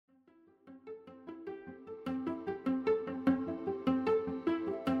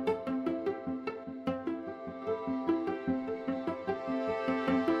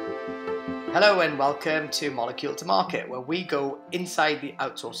Hello and welcome to Molecule to Market, where we go inside the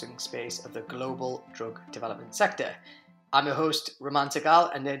outsourcing space of the global drug development sector. I'm your host, Raman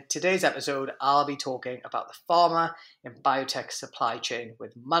Segal, and in today's episode, I'll be talking about the pharma and biotech supply chain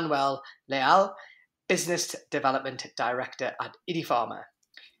with Manuel Leal, Business Development Director at Idipharma.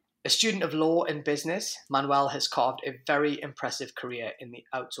 A student of law and business, Manuel has carved a very impressive career in the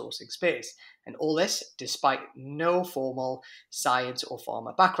outsourcing space, and all this despite no formal science or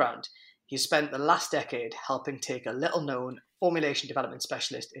pharma background. He spent the last decade helping take a little-known formulation development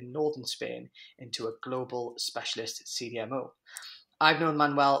specialist in northern Spain into a global specialist CDMO. I've known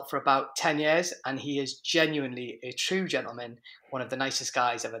Manuel for about 10 years, and he is genuinely a true gentleman, one of the nicest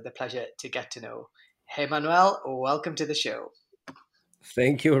guys I've had the pleasure to get to know. Hey, Manuel, welcome to the show.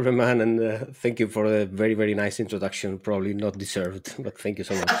 Thank you, Raman, and thank you for a very, very nice introduction. Probably not deserved, but thank you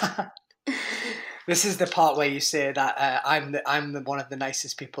so much. This is the part where you say that I'm one of the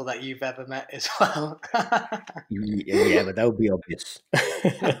nicest people that you've ever met as well. Yeah, but that would be obvious.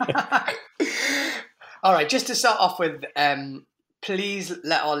 All right, just to start off with, please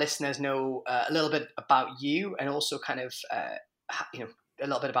let our listeners know a little bit about you, and also kind of a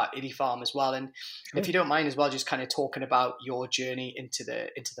little bit about Idipharma as well. And Sure. if you don't mind as well, just kind of talking about your journey into the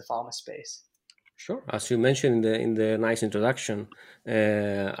pharma space. Sure. As you mentioned in the nice introduction,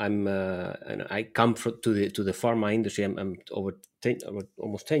 I come to the pharma industry. I'm over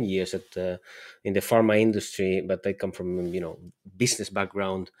almost 10 years in the pharma industry, but I come from business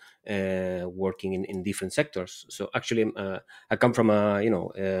background, working in different sectors. So actually, I come from a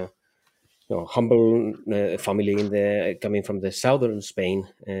humble family coming from the southern Spain,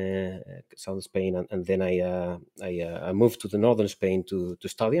 and then I moved to the northern Spain to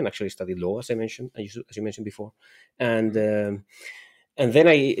study, and actually studied law, as you mentioned before, and then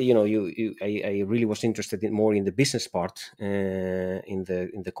I really was interested more in the business part, in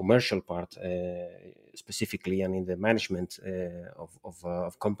the commercial part specifically, and in the management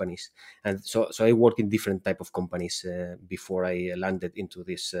of companies, and so I worked in different type of companies before I landed into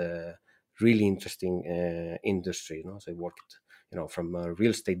this really interesting industry. So I worked, from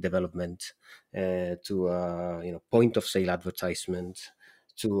real estate development to point of sale advertisement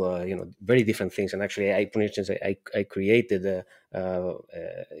to very different things. And actually, for instance, I created a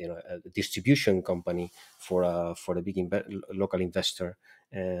distribution company for a big local investor.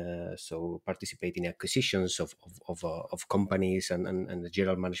 So participate in acquisitions of companies and the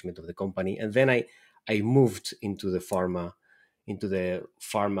general management of the company. And then I moved into the pharma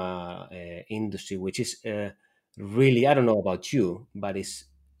industry, which is really, I don't know about you, but it's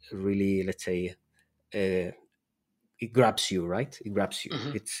really, let's say, it grabs you, right? It grabs you.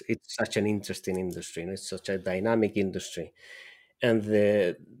 Mm-hmm. It's such an interesting industry, and it's such a dynamic industry. And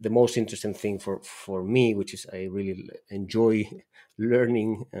the most interesting thing for me, which is I really enjoy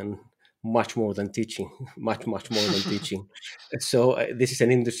learning, and much more than teaching, much more than teaching. So this is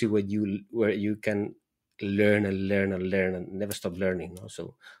an industry where you can learn and learn and learn and never stop learning.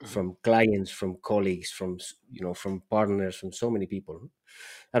 So from clients, from colleagues, from partners, from so many people.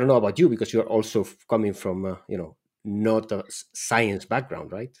 I don't know about you, because you're also coming from not a science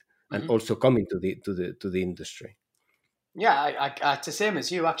background, right? And also coming to the industry. Yeah, I it's the same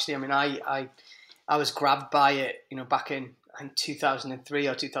as you actually. I mean, I was grabbed by it, back in 2003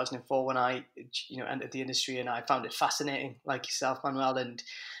 or 2004 when I entered the industry, and I found it fascinating, like yourself, Manuel,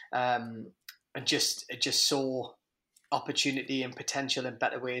 and just saw opportunity and potential and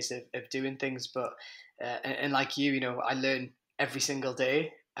better ways of doing things. But and like you, I learn every single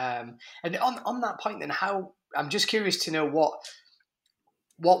day. And on that point, then, how I'm just curious to know what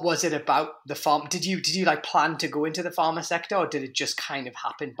was it about the farm? Did you like plan to go into the pharma sector, or did it just kind of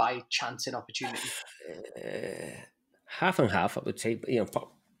happen by chance and opportunity? Half and half, I would say.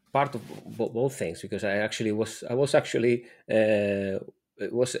 Part of both things, because I was actually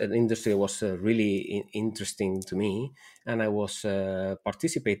it was an industry that was really interesting to me, and I was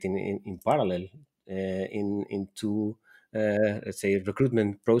participating in parallel in two let's say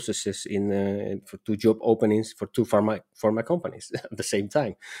recruitment processes for two job openings for two pharma companies at the same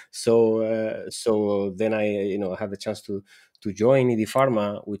time. So then I had the chance to join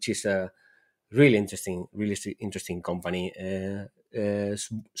Idipharma, which is a really interesting company,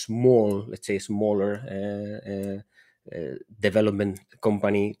 small, let's say smaller development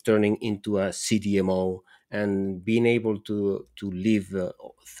company turning into a CDMO, and being able to live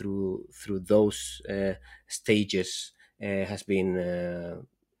through those stages has been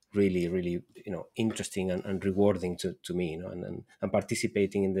really interesting and rewarding to me, and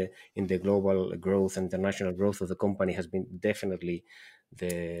participating in the global growth, international growth of the company has been definitely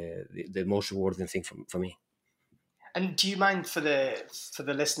the most rewarding thing for me. And do you mind for the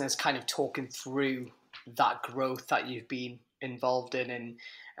listeners kind of talking through that growth that you've been involved in?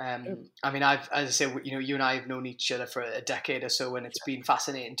 And I mean, as I say, you and I have known each other for a decade or so, and it's been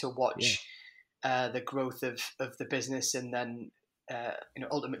fascinating to Yeah. watch the growth of the business, and then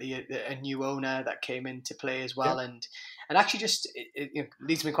ultimately a new owner that came into play as Yeah. well, and actually just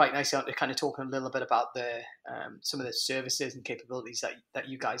leads me quite nicely on to kind of talking a little bit about the some of the services and capabilities that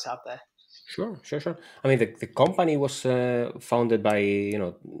you guys have there. Sure, sure, sure. I mean, the company was founded by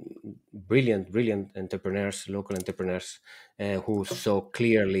brilliant entrepreneurs, local entrepreneurs, who saw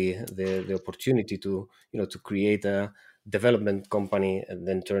clearly the opportunity to to create a development company and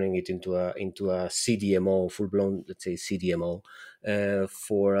then turning it into a CDMO, full blown, let's say CDMO,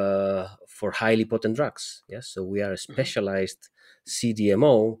 for highly potent drugs. Yes, so we are a Hmm. specialized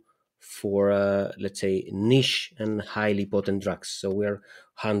CDMO for let's say niche and highly potent drugs. So we're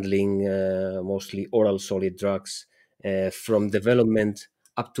handling mostly oral solid drugs from development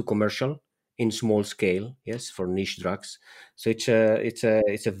up to commercial in small scale. Yes, for niche drugs. So it's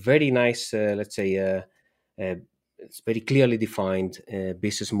a very nice let's say uh, it's very clearly defined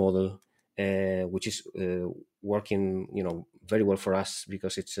business model, which is working very well for us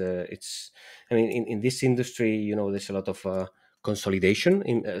because it's I mean in this industry there's a lot of consolidation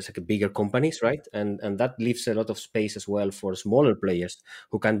in as like bigger companies, right? And that leaves a lot of space as well for smaller players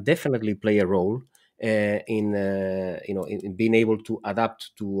who can definitely play a role in being able to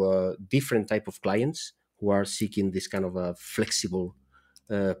adapt to different type of clients who are seeking this kind of flexible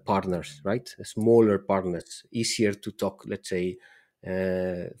partners, right? Smaller partners, easier to talk, let's say,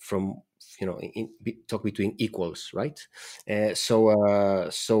 from talk between equals, right? ED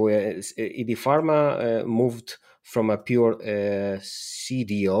Pharma moved from a pure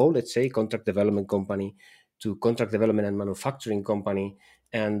CDO, let's say, contract development company, to contract development and manufacturing company.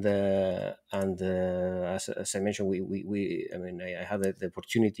 And as I mentioned, we I mean, I had the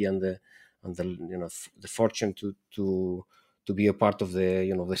opportunity and the the fortune to be a part of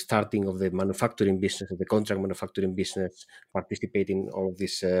the starting of the manufacturing business, of the contract manufacturing business, participate in all of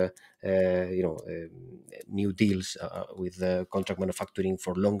these new deals with contract manufacturing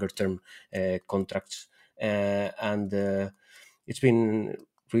for longer term contracts, and it's been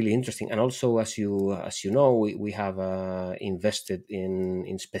really interesting. And also, as you know, we have invested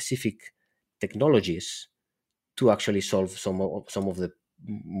in specific technologies to actually solve some of the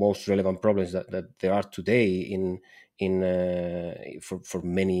most relevant problems that there are today for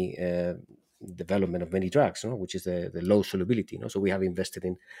many development of many drugs, which is the low solubility. So we have invested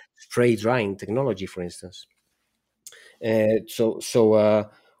in spray drying technology, for instance. So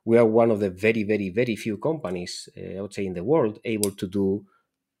we are one of the very, very, very few companies, I would say, in the world able to do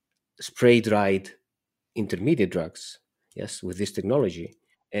spray dried intermediate drugs, yes, with this technology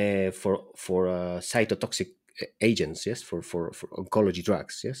for cytotoxic agents, yes, for oncology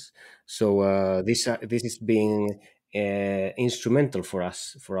drugs, yes. So this is being instrumental for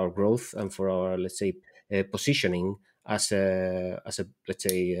us, for our growth and for our, let's say, positioning as a let's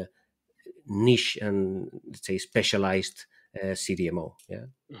say niche and, let's say, specialized CDMO. Yeah,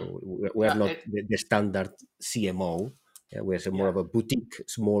 Hmm. so we are not the standard CMO. Yeah, we're more Yeah. of a boutique,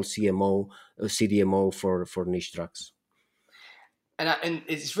 small CMO, CDMO for niche drugs. And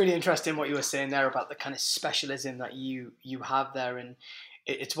it's really interesting what you were saying there about the kind of specialism that you have there, and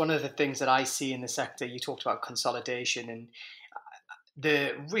it's one of the things that I see in the sector. You talked about consolidation, and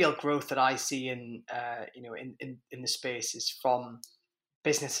the real growth that I see in the space is from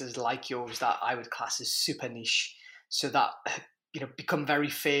businesses like yours that I would class as super niche, so that become very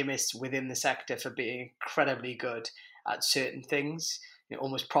famous within the sector for being incredibly good at certain things.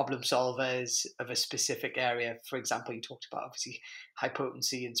 Almost problem solvers of a specific area. For example, you talked about obviously high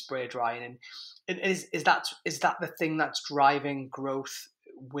potency and spray drying, and is that the thing that's driving growth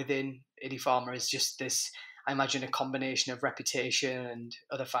within Illy Pharma? Is just this? I imagine a combination of reputation and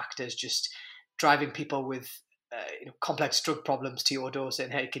other factors just driving people with complex drug problems to your door,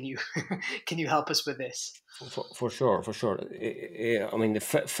 saying, "Hey, can you can you help us with this?" For sure, for sure. I mean, the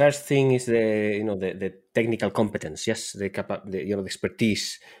first thing is the technical competence. Yes, the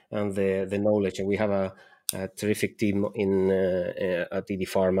expertise and the knowledge, and we have a terrific team at ED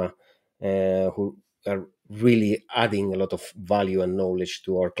Pharma who are really adding a lot of value and knowledge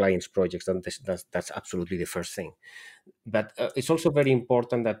to our clients' projects, and that's absolutely the first thing. But it's also very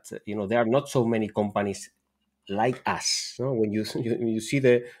important that there are not so many companies like us. No? When you see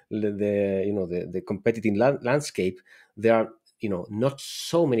the competitive landscape, there are not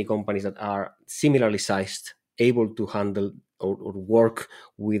so many companies that are similarly sized, able to handle or work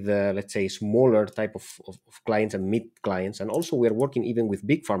with let's say smaller type of clients and mid clients, and also we are working even with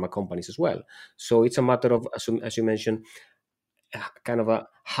big pharma companies as well. So it's a matter of, as you mentioned, kind of a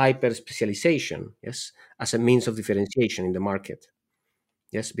hyper specialization, yes, as a means of differentiation in the market.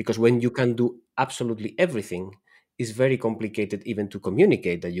 Yes, because when you can do absolutely everything, it's very complicated even to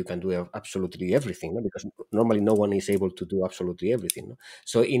communicate that you can do absolutely everything, no? Because normally no one is able to do absolutely everything. No?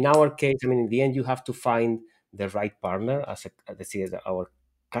 So in our case, I mean, in the end, you have to find the right partner. Let's say, our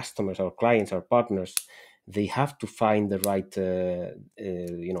customers, our clients, our partners, they have to find the right,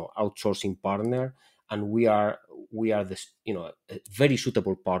 outsourcing partner, and we are this, a very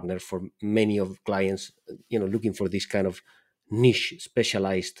suitable partner for many of clients, looking for this kind of niche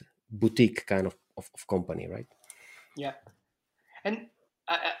specialized boutique kind of company, right? Yeah. And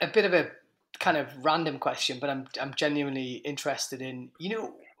a bit of a kind of random question, but I'm genuinely interested in,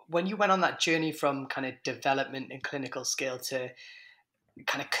 when you went on that journey from kind of development and clinical scale to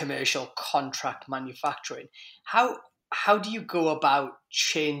kind of commercial contract manufacturing, how do you go about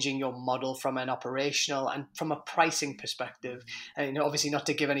changing your model from an operational and from a pricing perspective? And obviously not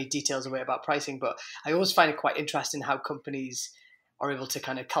to give any details away about pricing, but I always find it quite interesting how companies are able to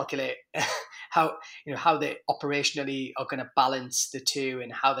kind of calculate how they operationally are going to balance the two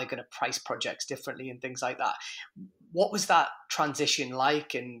and how they're going to price projects differently and things like that. What was that transition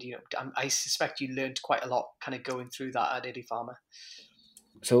like? And I suspect you learned quite a lot kind of going through that at Edipharma.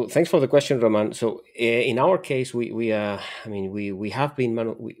 So thanks for the question, Roman. So in our case, we have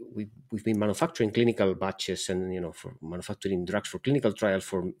been we've been manufacturing clinical batches, and for manufacturing drugs for clinical trial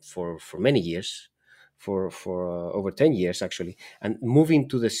for many years, for over 10 years actually, and moving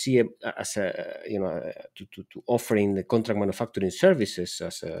to the CM as a to offering the contract manufacturing services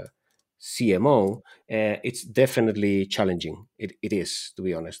as a CMO, it's definitely challenging. It is, to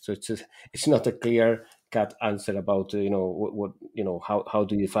be honest. So it's not a clear cut answer about what how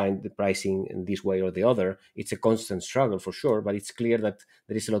do you find the pricing in this way or the other. It's a constant struggle for sure, but it's clear that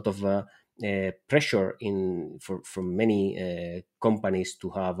there is a lot of pressure from many companies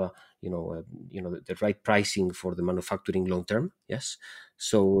to have the right pricing for the manufacturing long term. Yes,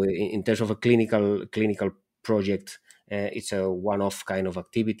 so in terms of a clinical project, it's a one-off kind of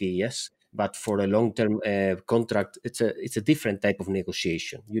activity. Yes, but for a long-term contract, it's a different type of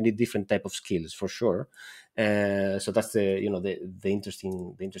negotiation. You need different type of skills for sure. So that's the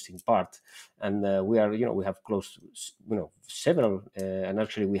interesting part. And we have close several, and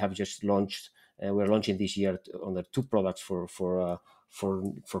actually we have just launched. We're launching this year on the two products for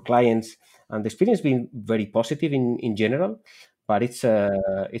clients, and the experience has been very positive in general. But it's a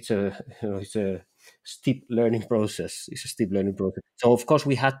steep learning process. It's a steep learning process. So of course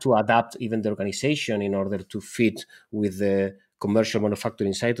we had to adapt even the organization in order to fit with the commercial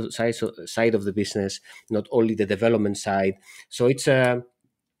manufacturing side of the business, not only the development side. So it's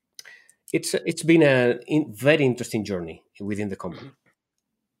been a very interesting journey within the company. Mm-hmm.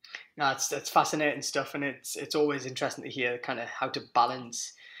 No, it's fascinating stuff, and it's always interesting to hear kind of how to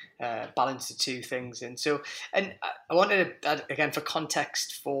balance the two things. And so, and I wanted to add, again, for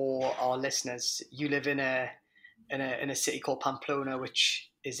context for our listeners, you live in a city called Pamplona,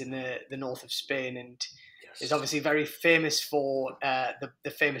 which is in the north of Spain, and is obviously very famous for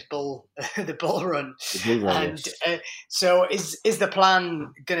the famous bull, the bull run. The bull run, And yes. so, is the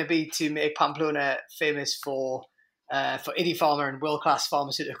plan going to be to make Pamplona famous for Edipharma and world class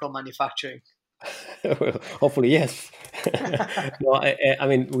pharmaceutical manufacturing? Well, hopefully, yes. No, I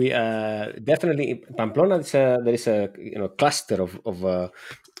mean, we definitely Pamplona. There is a cluster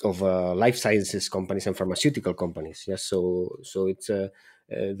of life sciences companies and pharmaceutical companies. Yes, so it's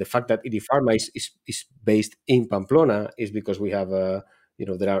the fact that ED Pharma is based in Pamplona is because we have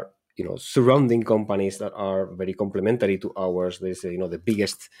there are surrounding companies that are very complementary to ours. There's the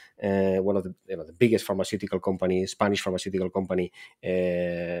biggest one of the biggest pharmaceutical company, Spanish pharmaceutical company,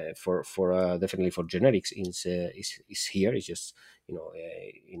 for definitely for generics is here. It's just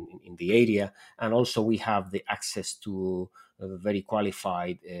in the area, and also we have the access to very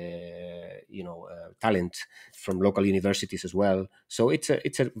qualified talent from local universities as well. So it's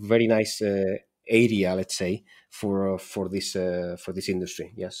a very nice area, let's say, for this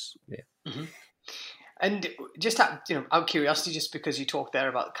industry. Yes, yeah. Mm-hmm. And just out of curiosity, just because you talked there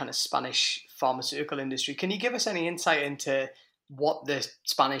about kind of Spanish pharmaceutical industry, can you give us any insight into what the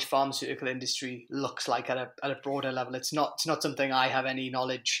Spanish pharmaceutical industry looks like at a broader level? It's not something I have any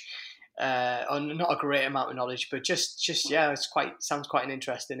knowledge, or not a great amount of knowledge, but just yeah, sounds quite an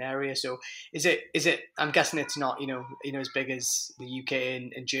interesting area. So is it? I'm guessing it's not as big as the UK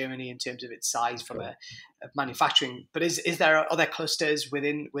and Germany in terms of its size from Sure. a manufacturing, but is there other clusters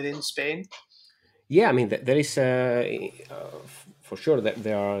within Spain? Yeah, I mean, there is for sure that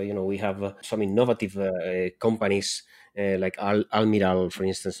there are, we have some innovative companies like Almiral, for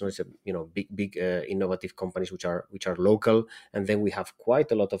instance. So it's a big innovative companies which are local, and then we have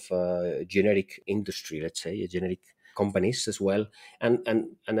quite a lot of generic industry, let's say, generic companies as well, and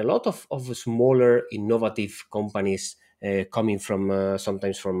a lot of smaller innovative companies coming from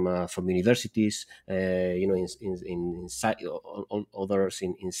sometimes from universities, others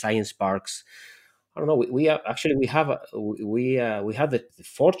in science parks. I don't know. We are actually we have the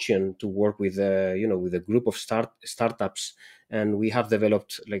fortune to work with with a group of startups, and we have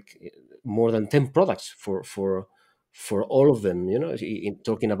developed like more than 10 products for all of them.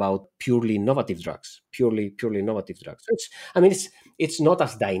 Talking about purely innovative drugs. So I mean, it's not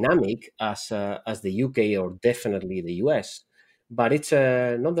as dynamic as the UK or definitely the US, but it's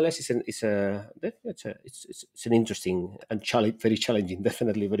nonetheless it's an interesting and very challenging,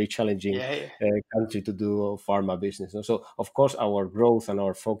 definitely very challenging Yeah, yeah. country to do pharma business. And so, of course, our growth and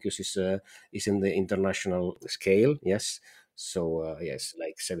our focus is in the international scale. Yes. So yes,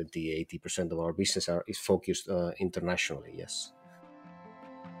 like 70-80% of our business is focused internationally. Yes.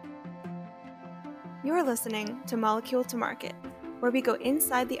 You're listening to Molecule to Market, where we go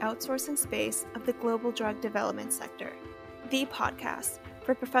inside the outsourcing space of the global drug development sector, the podcast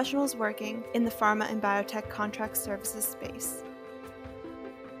for professionals working in the pharma and biotech contract services space.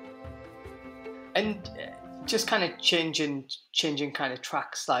 And just kind of changing kind of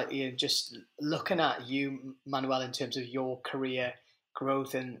track slightly, and just looking at you, Manuel, in terms of your career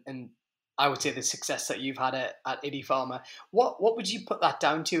growth and I would say the success that you've had at IDI Pharma. What would you put that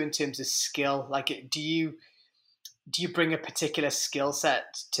down to in terms of skill? Like, do you bring a particular skill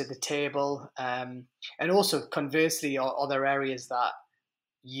set to the table? And also conversely, are there areas that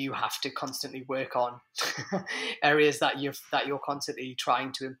you have to constantly work on, areas that you're constantly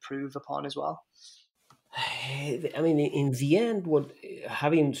trying to improve upon as well? I mean, in the end, what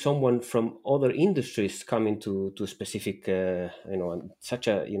having someone from other industries coming to specific, such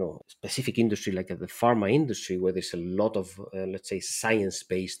a specific industry like the pharma industry, where there's a lot of let's say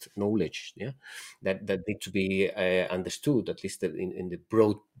science-based knowledge, yeah, that need to be understood, at least in the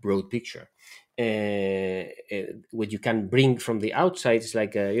broad picture. What you can bring from the outside is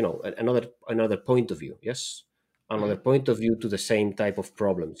like another point of view, yes, another Mhm. point of view to the same type of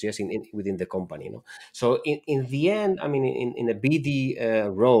problems, yes, within the company, so in the end, I mean, in a BD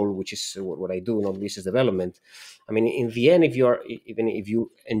role, which is what I do, not business development. I mean, in the end, even if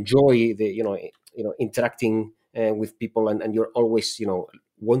you enjoy the interacting with people, and you're always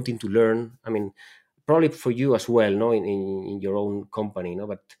wanting to learn. I mean, probably for you as well, no, in your own company, no,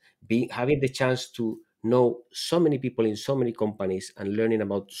 but having the chance to know so many people in so many companies and learning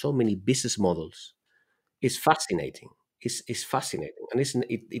about so many business models is fascinating. Is fascinating, and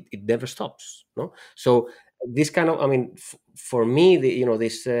it never stops. No, so this kind of, I mean, for me,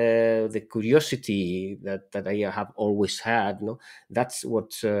 this the curiosity that I have always had. No, that's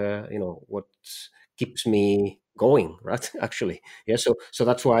what keeps me going, right? Actually, yeah. So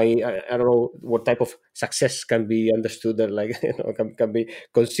that's why I don't know what type of success can be understood that, like, can be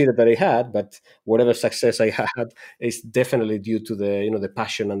considered that I had, but whatever success I had is definitely due to the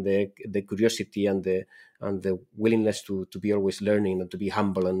passion and the curiosity and the willingness to be always learning and to be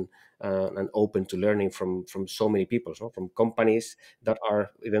humble and open to learning from so many people, so from companies that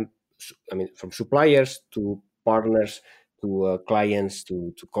are even, I mean, from suppliers to partners to clients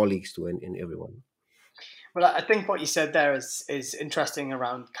to colleagues to and everyone. Well, I think what you said there is interesting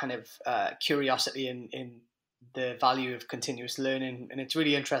around kind of curiosity in the value of continuous learning, and it's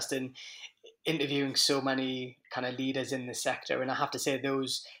really interesting interviewing so many kind of leaders in the sector. And I have to say,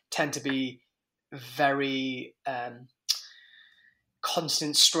 those tend to be very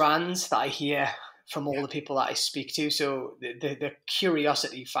constant strands that I hear from all the people that I speak to. So the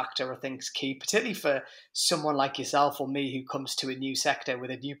curiosity factor, I think, is key, particularly for someone like yourself or me who comes to a new sector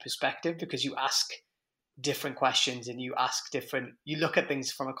with a new perspective, because you ask different questions and you look at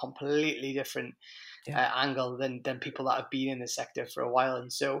things from a completely different Yeah. angle than people that have been in the sector for a while.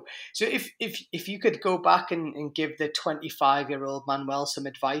 And so if you could go back and give the 25-year-old Manuel some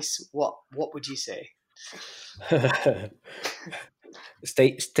advice, what would you say?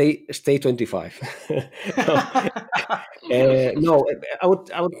 Stay 25. No, no, I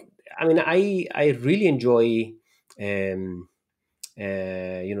would, I mean, I really enjoy um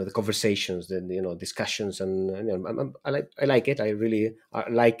the conversations, the discussions, and I like it. I really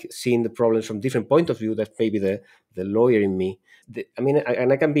like seeing the problems from different point of view. That maybe the lawyer in me. I mean,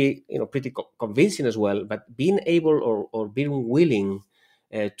 and I can be pretty convincing as well. But being able or being willing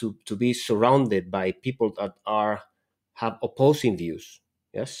to be surrounded by people that have opposing views,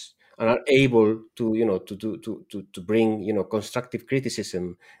 yes, and are able to to bring constructive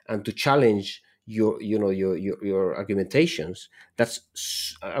criticism and to challenge your argumentations.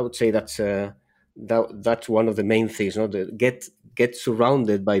 I would say that's one of the main things. Get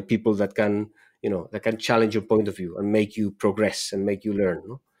surrounded by people that can that can challenge your point of view and make you progress and make you learn.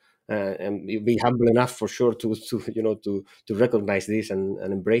 No? And you be humble enough for sure to recognize this and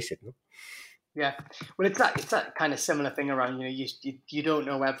embrace it. No? Yeah, well, it's that kind of similar thing around, you don't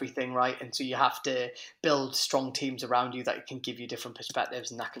know everything, right? And so you have to build strong teams around you that can give you different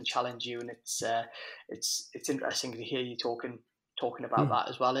perspectives and that can challenge you. And it's interesting to hear you talking about that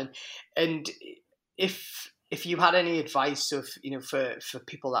as well. And if you had any advice of for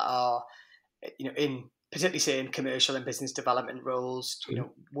people that are in particularly say in commercial and business development roles,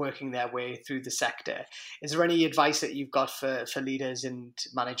 working their way through the sector, is there any advice that you've got for leaders and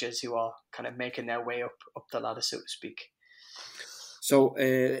managers who are kind of making their way up the ladder, so to speak? So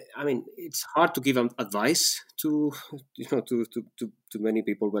I mean, it's hard to give advice to many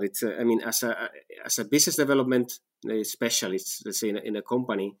people, but it's I mean, as a business development specialist, let's say in a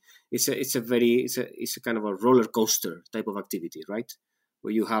company, it's a kind of a roller coaster type of activity, right?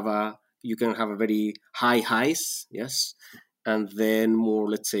 Where you can have a very high highs, yes, and then more,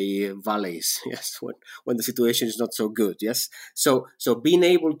 let's say, valleys, yes, when the situation is not so good, yes. So being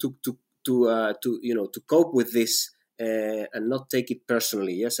able to cope with this and not take it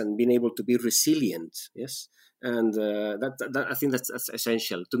personally, yes, and being able to be resilient, yes, and that I think that's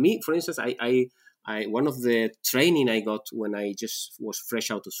essential to me. For instance, I one of the training I got when I just was fresh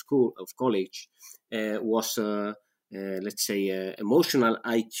out of college was let's say emotional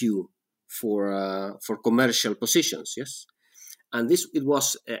IQ for commercial positions, yes, and it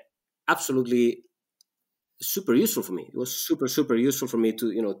was absolutely super useful for me. It was super useful for me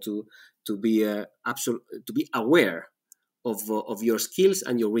to be aware of your skills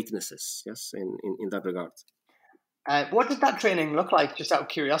and your weaknesses, yes, in that regard. What did that training look like, just out of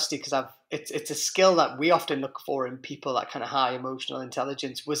curiosity? Because it's a skill that we often look for in people, that kind of high emotional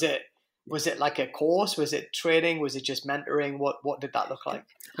intelligence. Was it like a course? Was it training? Was it just mentoring? What did that look like?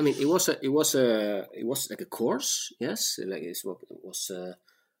 I mean, it was like a course, yes. Like it was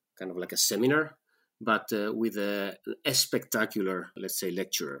kind of like a seminar, but with a spectacular, let's say,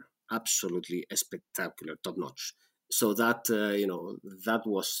 lecturer, absolutely spectacular, top notch. So that that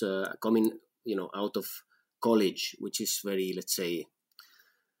was coming out of college, which is very, let's say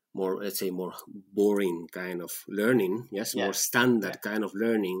more boring kind of learning, yes, more standard kind of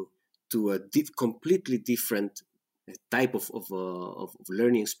learning, to a completely different type of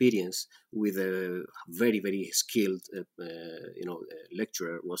learning experience with a very, very skilled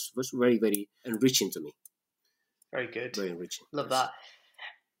lecturer was very, very enriching to me. Very good. Very enriching. Love that.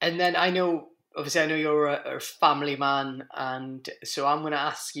 And then I know you're a family man, and so I'm going to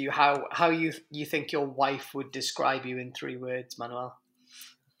ask you how you think your wife would describe you in 3 words, Manuel.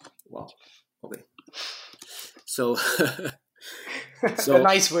 Wow. Okay. So the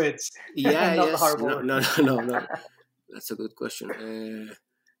nice words. Yeah, not yes. The horrible No. That's a good question.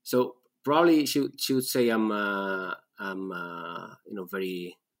 So probably she would say I'm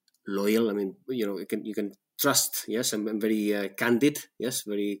very loyal. I mean, you can trust. Yes, I'm very candid. Yes,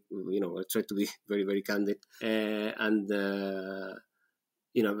 very I try to be very, very candid. And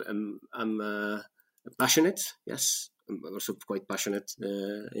I'm passionate. Yes, I'm also quite passionate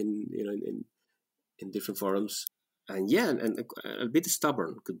in different forums. And and a bit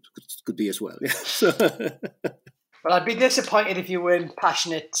stubborn could be as well. Well, I'd be disappointed if you weren't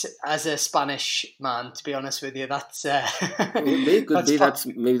passionate as a Spanish man. To be honest with you, that's maybe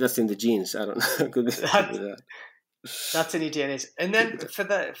maybe that's in the genes. I don't know. Could be that's in your DNA. And then for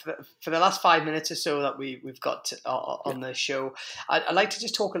the last 5 minutes or so that we've got on the show, I'd like to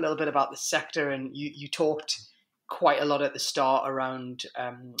just talk a little bit about the sector. And you talked quite a lot at the start around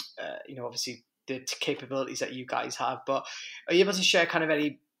obviously the capabilities that you guys have, but are you able to share kind of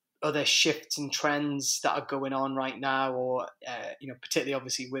any other shifts and trends that are going on right now, or particularly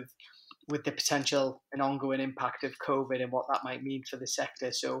obviously with the potential and ongoing impact of COVID and what that might mean for the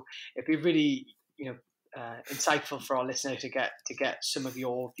sector? So it'd be really insightful for our listener to get some of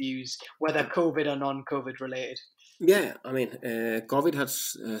your views, whether COVID or non-COVID related. Yeah, I mean, COVID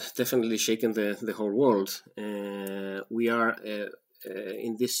has definitely shaken the whole world. We are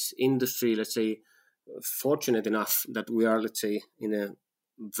in this industry, let's say, fortunate enough that we are, let's say, in a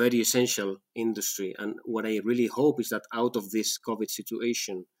very essential industry. And what I really hope is that out of this COVID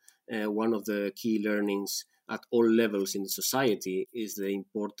situation, one of the key learnings at all levels in society is the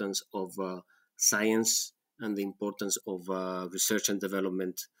importance of science and the importance of research and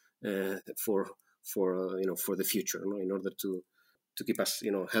development for the future, in order to us,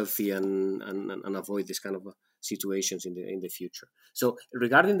 healthy and avoid this kind of situations in the future. So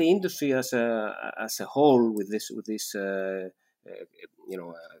regarding the industry as a whole, with this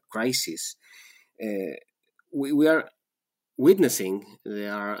crisis, we are witnessing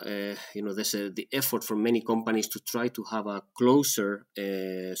there's the effort from many companies to try to have a closer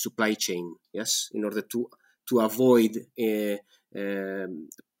supply chain, yes, in order to avoid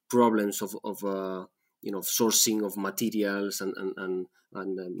problems of sourcing of materials and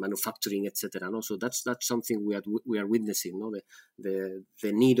manufacturing, etc. And also that's something we are witnessing. The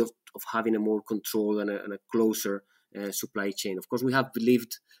need of having a more control and a closer supply chain. Of course, we have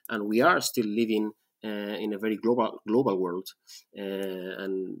lived and we are still living in a very global world,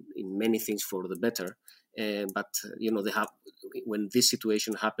 and in many things for the better. But when this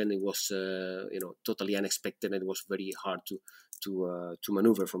situation happened, it was totally unexpected, and it was very hard to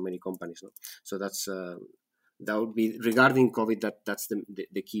maneuver for many companies. No? So that would be regarding COVID. That's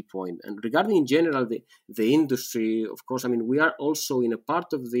the key point. And regarding in general the industry, of course, we are also in a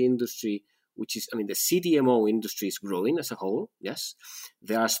part of the industry which is, the CDMO industry is growing as a whole. Yes,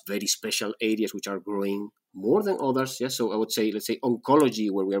 there are very special areas which are growing more than others. Yes, so I would say, let's say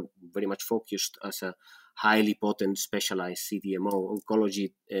oncology, where we are very much focused as a highly potent specialized CDMO.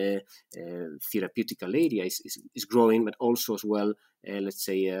 Oncology therapeutical area is growing, but also as well, let's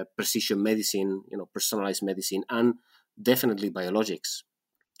say precision medicine, personalized medicine, and definitely biologics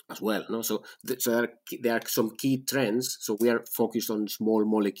as well. No, so there are some key trends. So we are focused on small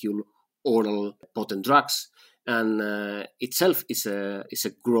molecule oral potent drugs, and itself is a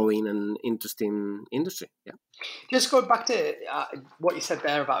growing and interesting industry. Yeah. Just going back to what you said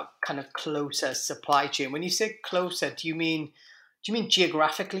there about kind of closer supply chain. When you say closer, do you mean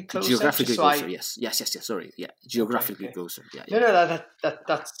geographically closer? Geographically closer, yes. Sorry, yeah, geographically closer. Yeah. No,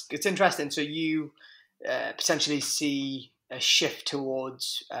 that's it's interesting. So you potentially see a shift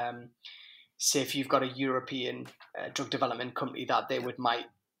towards, say, if you've got a European drug development company that they might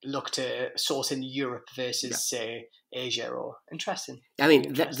look to source in Europe versus say Asia, or interesting.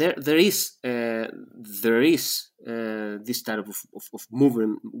 There is this type of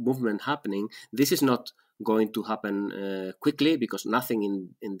movement happening. This is not going to happen quickly, because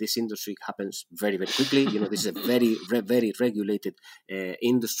nothing in this industry happens very, very quickly. This is a very, very regulated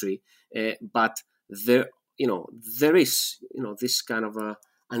industry, but there is this kind of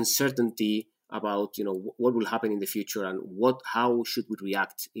uncertainty about what will happen in the future, and how should we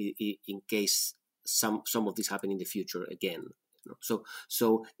react in case some of this happen in the future again. So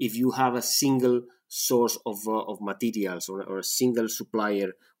if you have a single source of materials or a single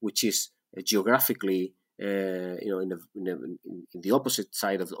supplier which is geographically in the opposite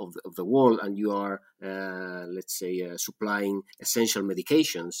side of the world, and you are let's say supplying essential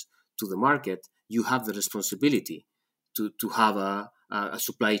medications to the market, you have the responsibility to have a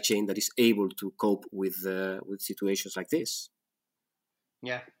supply chain that is able to cope with situations like this.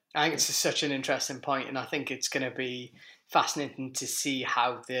 Yeah, I think it's such an interesting point, and I think it's going to be fascinating to see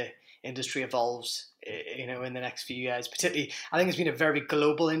how the industry evolves, in the next few years. Particularly, I think it's been a very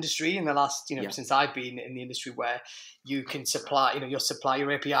global industry in the last, since I've been in the industry, where you can supply,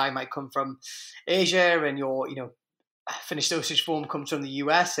 your API might come from Asia, and your, finished dosage form comes from the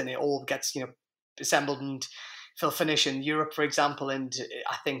US, and it all gets, assembled and fill finish in Europe, for example. And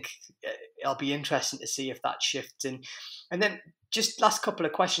I think it'll be interesting to see if that shifts. And then just last couple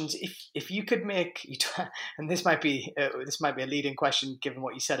of questions. If you could make, and this might be a leading question given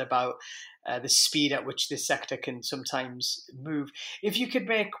what you said about the speed at which this sector can sometimes move. If you could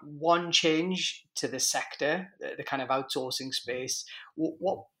make one change to the sector, the kind of outsourcing space,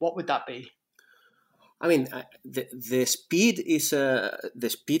 what would that be? The speed is the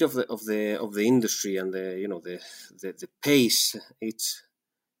speed of the industry, and the pace. It's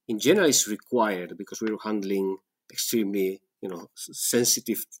in general is required, because we're handling extremely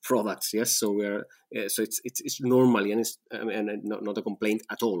sensitive products. Yes, so we're so it's normally, and it's not a complaint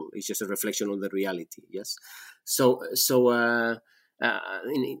at all. It's just a reflection on the reality. Yes, so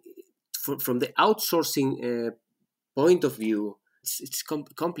from the outsourcing point of view, it's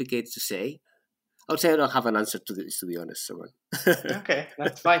complicated to say. I would say I don't have an answer to this, to be honest. Okay,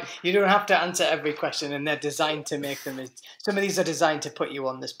 that's fine. You don't have to answer every question, and they're designed to make them. Some of these are designed to put you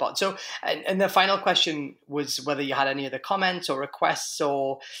on the spot. So, and the final question was whether you had any other comments or requests,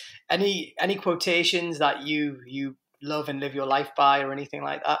 or any quotations that you love and live your life by, or anything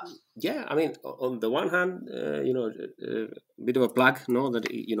like that. Yeah, on the one hand, a bit of a plug, that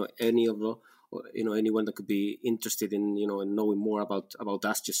any of the. Anyone that could be interested in in knowing more about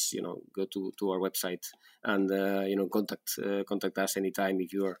us, just go to our website and contact us anytime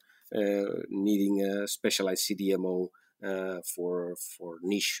if you are needing a specialized CDMO for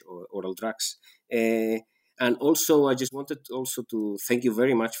niche or oral drugs. And also, I just wanted also to thank you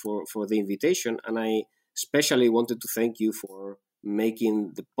very much for the invitation, and I especially wanted to thank you for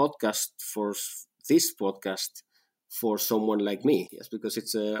making the podcast for this podcast for someone like me. Yes, because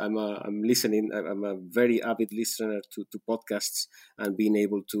it's I'm listening. I'm a very avid listener to podcasts, and being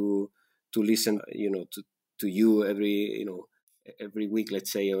able to listen, to you every week,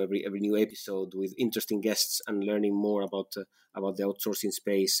 let's say, or every new episode with interesting guests and learning more about the outsourcing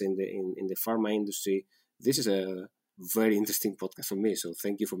space in the pharma industry. This is a very interesting podcast for me. So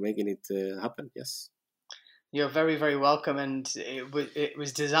thank you for making it happen. Yes. You're very, very welcome. And it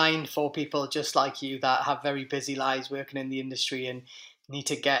was designed for people just like you that have very busy lives working in the industry and need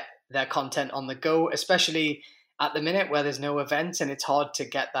to get their content on the go, especially at the minute where there's no events and it's hard to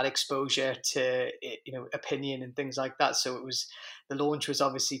get that exposure to, opinion and things like that. So the launch was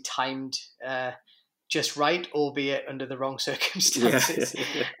obviously timed just right, albeit under the wrong circumstances.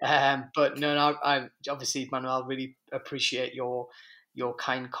 Yeah. But no, I obviously, Manuel, really appreciate your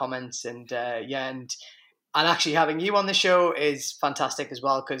kind comments, and and actually having you on the show is fantastic as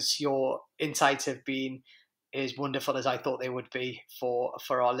well, because your insights have been as wonderful as I thought they would be for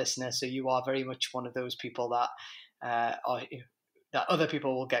our listeners. So you are very much one of those people that that other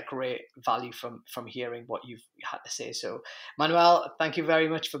people will get great value from hearing what you've had to say. So, Manuel, thank you very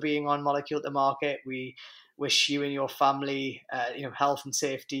much for being on Molecule to Market. We wish you and your family, health and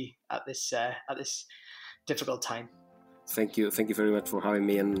safety at this difficult time. Thank you very much for having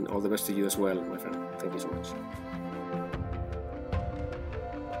me, and all the best to you as well, my friend. Thank you so much.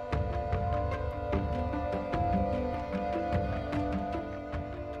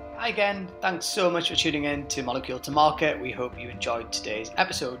 Hi again, thanks so much for tuning in to Molecule to Market. We hope you enjoyed today's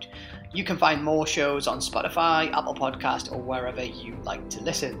episode. You can find more shows on Spotify, Apple Podcast, or wherever you like to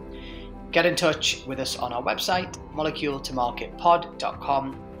listen. Get in touch with us on our website,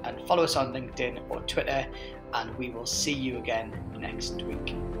 moleculetomarketpod.com, and follow us on LinkedIn or Twitter, and we will see you again next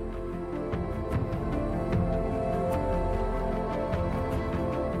week.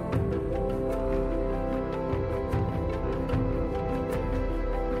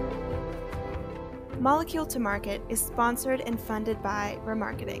 Molecule to Market is sponsored and funded by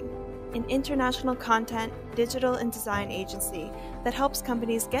Remarketing, an international content, digital, and design agency that helps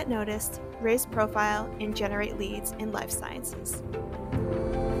companies get noticed, raise profile, and generate leads in life sciences.